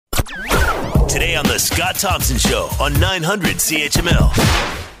Today on The Scott Thompson Show on 900 CHML.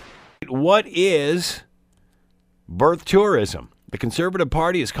 What is birth tourism? The Conservative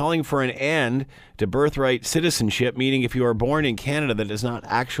Party is calling for an end to birthright citizenship, meaning if you are born in Canada, that does not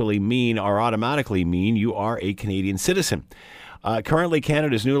actually mean or automatically mean you are a Canadian citizen. Currently,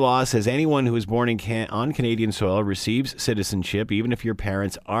 Canada's new law says anyone who is born on Canadian soil receives citizenship, even if your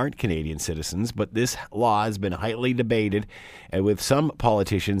parents aren't Canadian citizens. But this law has been highly debated, with some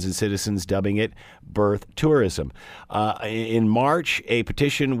politicians and citizens dubbing it birth tourism. In March, a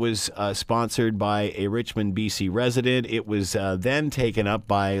petition was sponsored by a Richmond, BC resident. It was then taken up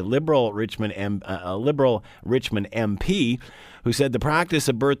by Liberal Richmond MP, who said the practice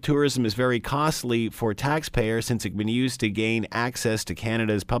of birth tourism is very costly for taxpayers since it can be used to gain access to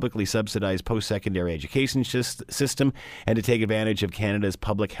Canada's publicly subsidized post-secondary education system and to take advantage of Canada's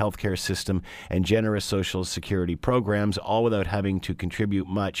public healthcare system and generous social security programs, all without having to contribute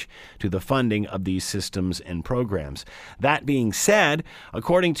much to the funding of these systems and programs. That being said,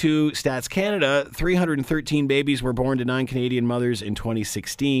 according to Stats Canada, 313 babies were born to non-Canadian mothers in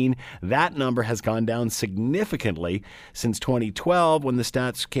 2016. That number has gone down significantly since 2012, when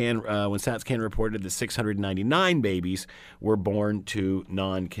Stats Can reported that 699 babies were born to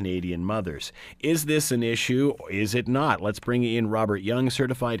non-Canadian mothers. Is this an issue or is it not? Let's bring in Robert Young,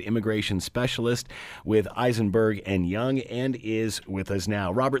 certified immigration specialist with Eisenberg and Young, and is with us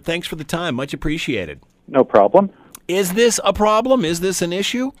now. Robert, thanks for the time. Much appreciated. No problem. Is this a problem? Is this an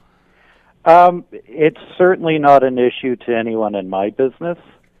issue? It's certainly not an issue to anyone in my business.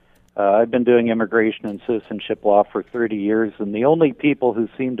 I've been doing immigration and citizenship law for 30 years, and the only people who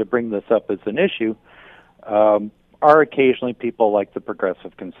seem to bring this up as an issue are occasionally people like the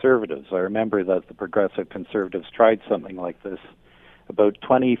Progressive Conservatives. I remember that the Progressive Conservatives tried something like this about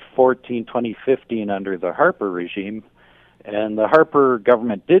 2014, 2015 under the Harper regime, and the Harper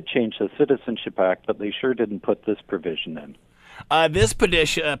government did change the Citizenship Act, but they sure didn't put this provision in. This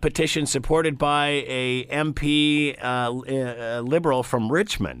petition supported by a MP Liberal from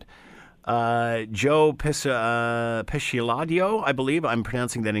Richmond, Joe Pisciladio, I believe. I'm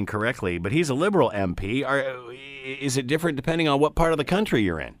pronouncing that incorrectly, but he's a Liberal MP. Is it different depending on what part of the country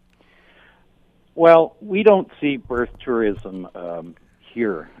you're in? Well, we don't see birth tourism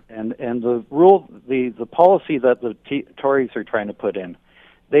here. And the policy that the Tories are trying to put in,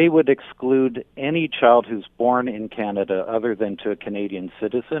 they would exclude any child who's born in Canada other than to a Canadian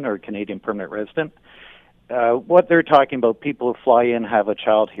citizen or a Canadian permanent resident. What they're talking about, people who fly in, have a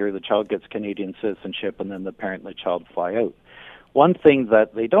child here, the child gets Canadian citizenship, and then the parent and the child fly out. One thing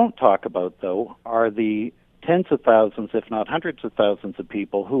that they don't talk about, though, are the tens of thousands, if not hundreds of thousands of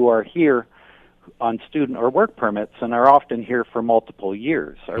people who are here on student or work permits and are often here for multiple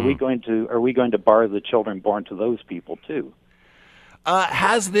years. Are we going to bar the children born to those people too?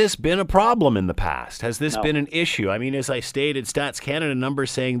 Has this been a problem in the past? Has this No. been an issue? I mean, as I stated, Stats Canada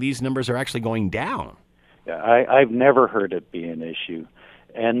numbers saying these numbers are actually going down. Yeah, I've never heard it be an issue.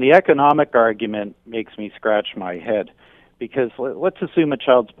 And the economic argument makes me scratch my head, because let's assume a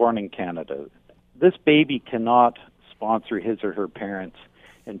child's born in Canada. This baby cannot sponsor his or her parents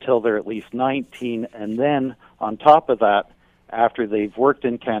until they're at least 19, and then on top of that, after they've worked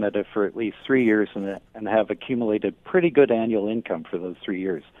in Canada for at least 3 years and have accumulated pretty good annual income for those 3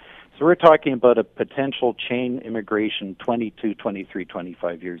 years. So we're talking about a potential chain immigration 22, 23,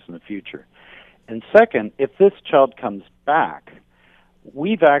 25 years in the future. And second, if this child comes back,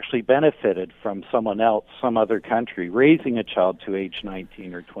 we've actually benefited from someone else, some other country, raising a child to age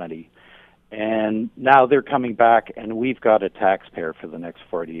 19 or 20. And now they're coming back, and we've got a taxpayer for the next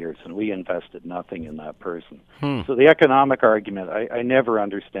 40 years, and we invested nothing in that person. So the economic argument, I never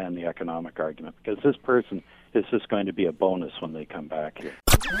understand the economic argument, because this person is just going to be a bonus when they come back here.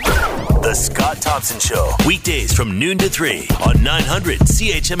 The Scott Thompson Show, weekdays from noon to 3 on 900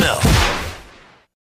 CHML.